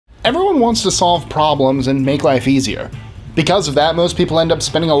Everyone wants to solve problems and make life easier. Because of that, most people end up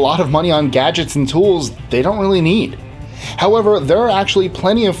spending a lot of money on gadgets and tools they don't really need. However, there are actually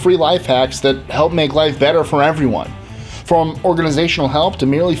plenty of free life hacks that help make life better for everyone. From organizational help to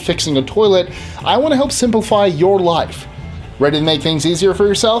merely fixing a toilet, I want to help simplify your life. Ready to make things easier for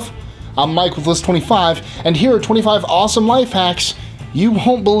yourself? I'm Mike with List 25, and here are 25 awesome life hacks you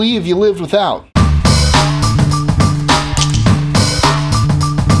won't believe you lived without.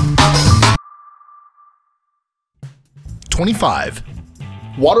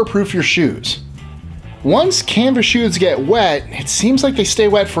 Waterproof your shoes. Once canvas shoes get wet, it seems like they stay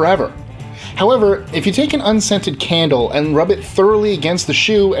wet forever. However, if you take an unscented candle and rub it thoroughly against the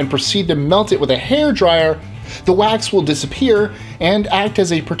shoe and proceed to melt it with a hairdryer, the wax will disappear and act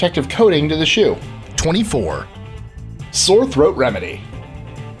as a protective coating to the shoe. 24. Sore throat remedy.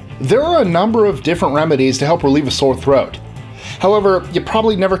 There are a number of different remedies to help relieve a sore throat. However, you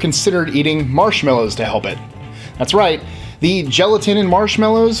probably never considered eating marshmallows to help it. That's right. The gelatin in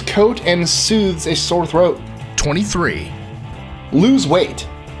marshmallows coat and soothes a sore throat. 23. Lose weight.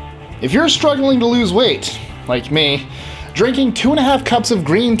 If you're struggling to lose weight, like me, drinking 2.5 cups of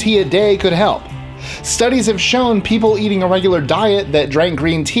green tea a day could help. Studies have shown people eating a regular diet that drank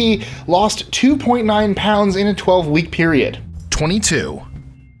green tea lost 2.9 pounds in a 12-week period. 22.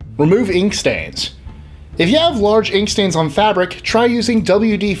 Remove ink stains. If you have large ink stains on fabric, try using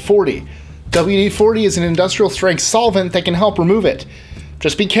WD-40. WD-40 is an industrial-strength solvent that can help remove it.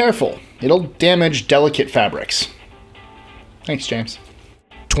 Just be careful, it'll damage delicate fabrics. Thanks, James.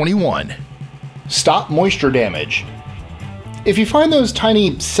 21. Stop moisture damage. If you find those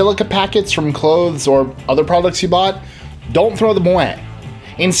tiny silica packets from clothes or other products you bought, don't throw them away.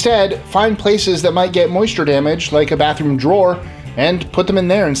 Instead, find places that might get moisture damage, like a bathroom drawer, and put them in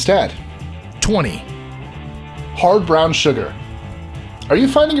there instead. 20. Hard brown sugar. Are you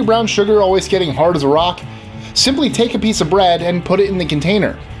finding your brown sugar always getting hard as a rock? Simply take a piece of bread and put it in the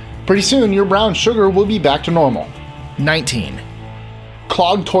container. Pretty soon, your brown sugar will be back to normal. 19.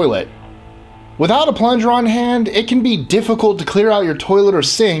 Clogged toilet. Without a plunger on hand, it can be difficult to clear out your toilet or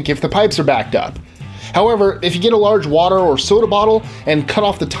sink if the pipes are backed up. However, if you get a large water or soda bottle and cut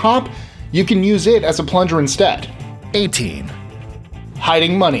off the top, you can use it as a plunger instead. 18.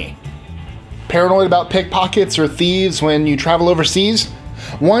 Hiding money. Paranoid about pickpockets or thieves when you travel overseas?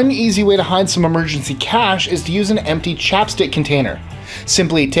 One easy way to hide some emergency cash is to use an empty chapstick container.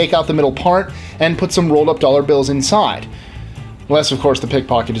 Simply take out the middle part and put some rolled up dollar bills inside. Unless, of course, the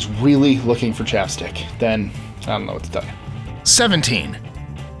pickpocket is really looking for chapstick. Then, I don't know what to tell you. 17.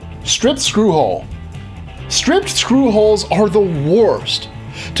 Stripped screw hole. Stripped screw holes are the worst.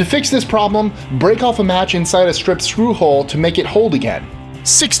 To fix this problem, break off a match inside a stripped screw hole to make it hold again.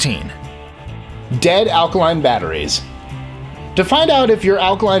 16. Dead alkaline batteries. To find out if your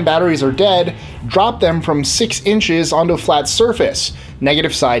alkaline batteries are dead, drop them from 6 inches onto a flat surface,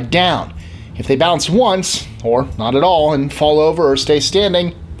 negative side down. If they bounce once, or not at all, and fall over or stay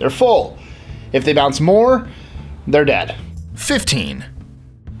standing, they're full. If they bounce more, they're dead. 15.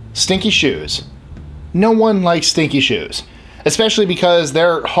 Stinky shoes. No one likes stinky shoes, especially because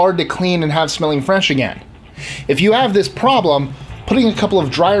they're hard to clean and have smelling fresh again. If you have this problem, putting a couple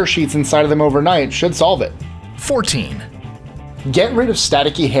of dryer sheets inside of them overnight should solve it. 14. Get rid of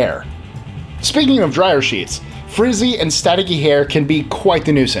staticky hair. Speaking of dryer sheets, frizzy and staticky hair can be quite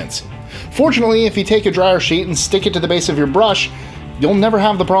the nuisance. Fortunately, if you take a dryer sheet and stick it to the base of your brush, you'll never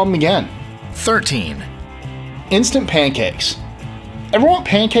have the problem again. 13. Instant pancakes. Ever want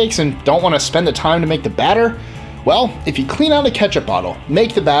pancakes and don't want to spend the time to make the batter? Well, if you clean out a ketchup bottle,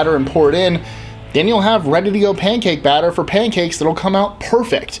 make the batter and pour it in, then you'll have ready-to-go pancake batter for pancakes that'll come out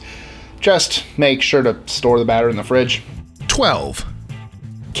perfect. Just make sure to store the batter in the fridge. 12.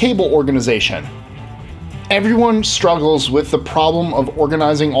 Cable organization. Everyone struggles with the problem of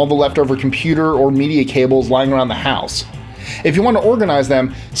organizing all the leftover computer or media cables lying around the house. If you want to organize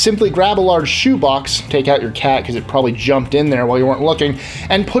them, simply grab a large shoebox, take out your cat because it probably jumped in there while you weren't looking,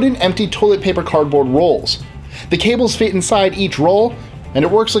 and put in empty toilet paper cardboard rolls. The cables fit inside each roll, and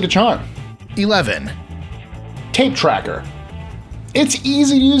it works like a charm. 11. Tape tracker. It's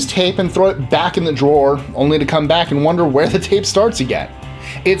easy to use tape and throw it back in the drawer, only to come back and wonder where the tape starts again.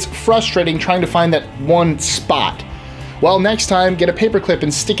 It's frustrating trying to find that one spot. Well, next time, get a paperclip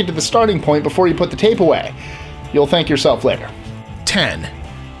and stick it to the starting point before you put the tape away. You'll thank yourself later. 10.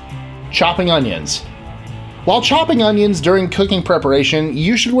 Chopping onions. While chopping onions during cooking preparation,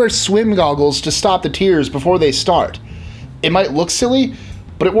 you should wear swim goggles to stop the tears before they start. It might look silly,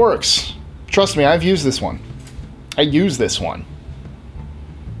 but it works. Trust me, I've used this one. I use this one.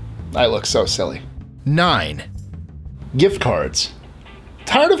 I look so silly. 9. Gift cards.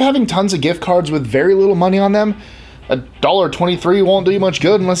 Tired of having tons of gift cards with very little money on them? $1.23 won't do you much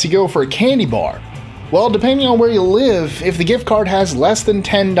good unless you go for a candy bar. Well, depending on where you live, if the gift card has less than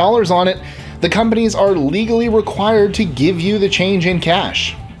 $10 on it, the companies are legally required to give you the change in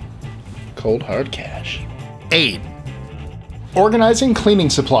cash. Cold hard cash. 8. Organizing cleaning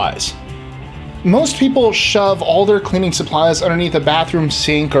supplies. Most people shove all their cleaning supplies underneath a bathroom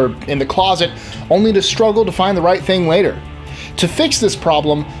sink or in the closet, only to struggle to find the right thing later. To fix this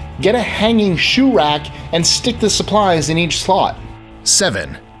problem, get a hanging shoe rack and stick the supplies in each slot.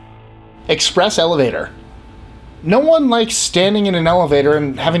 7. Express elevator. No one likes standing in an elevator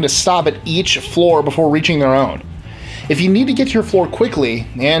and having to stop at each floor before reaching their own. If you need to get to your floor quickly,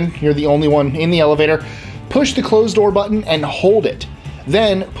 and you're the only one in the elevator, push the closed door button and hold it.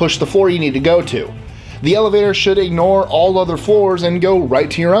 Then push the floor you need to go to. The elevator should ignore all other floors and go right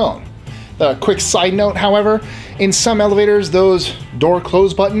to your own. A quick side note, however, in some elevators those door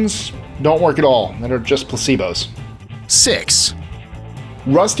close buttons don't work at all and are just placebos. 6.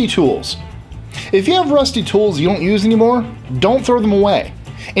 Rusty tools. If you have rusty tools you don't use anymore, don't throw them away.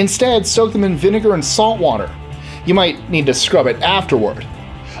 Instead, soak them in vinegar and salt water. You might need to scrub it afterward.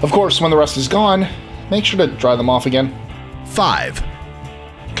 Of course, when the rust is gone, make sure to dry them off again. 5.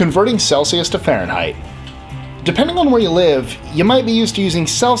 Converting Celsius to Fahrenheit. Depending on where you live, you might be used to using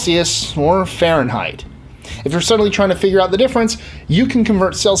Celsius or Fahrenheit. If you're suddenly trying to figure out the difference, you can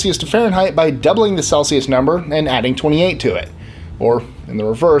convert Celsius to Fahrenheit by doubling the Celsius number and adding 28 to it. Or, in the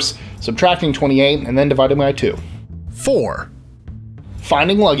reverse, subtracting 28 and then dividing by 2. 4.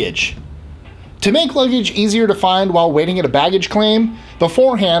 Finding luggage. To make luggage easier to find while waiting at a baggage claim,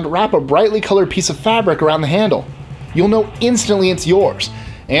 beforehand wrap a brightly colored piece of fabric around the handle. You'll know instantly it's yours,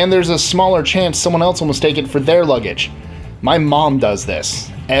 and there's a smaller chance someone else will mistake it for their luggage. My mom does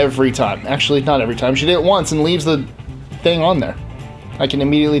this every time. Actually, not every time. She did it once and leaves the thing on there. I can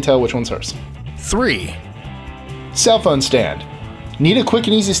immediately tell which one's hers. 3. Cell phone stand. Need a quick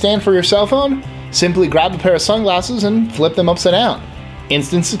and easy stand for your cell phone? Simply grab a pair of sunglasses and flip them upside down.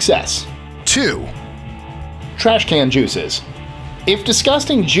 Instant success. 2. Trash can juices. If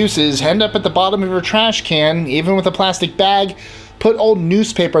disgusting juices end up at the bottom of your trash can, even with a plastic bag, put old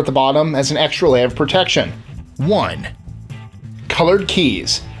newspaper at the bottom as an extra layer of protection. 1. Colored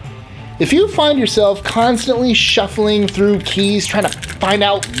keys. If you find yourself constantly shuffling through keys trying to find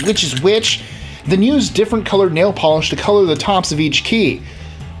out which is which, then use different colored nail polish to color the tops of each key.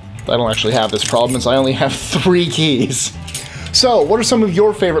 I don't actually have this problem as I only have 3 keys. So, what are some of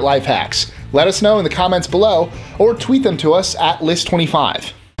your favorite life hacks? Let us know in the comments below or tweet them to us at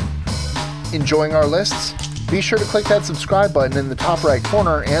list25. Enjoying our lists? Be sure to click that subscribe button in the top right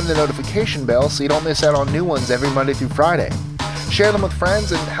corner and the notification bell so you don't miss out on new ones every Monday through Friday. Share them with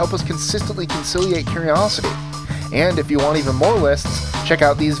friends and help us consistently conciliate curiosity. And if you want even more lists, check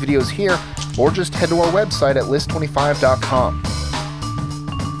out these videos here or just head to our website at list25.com.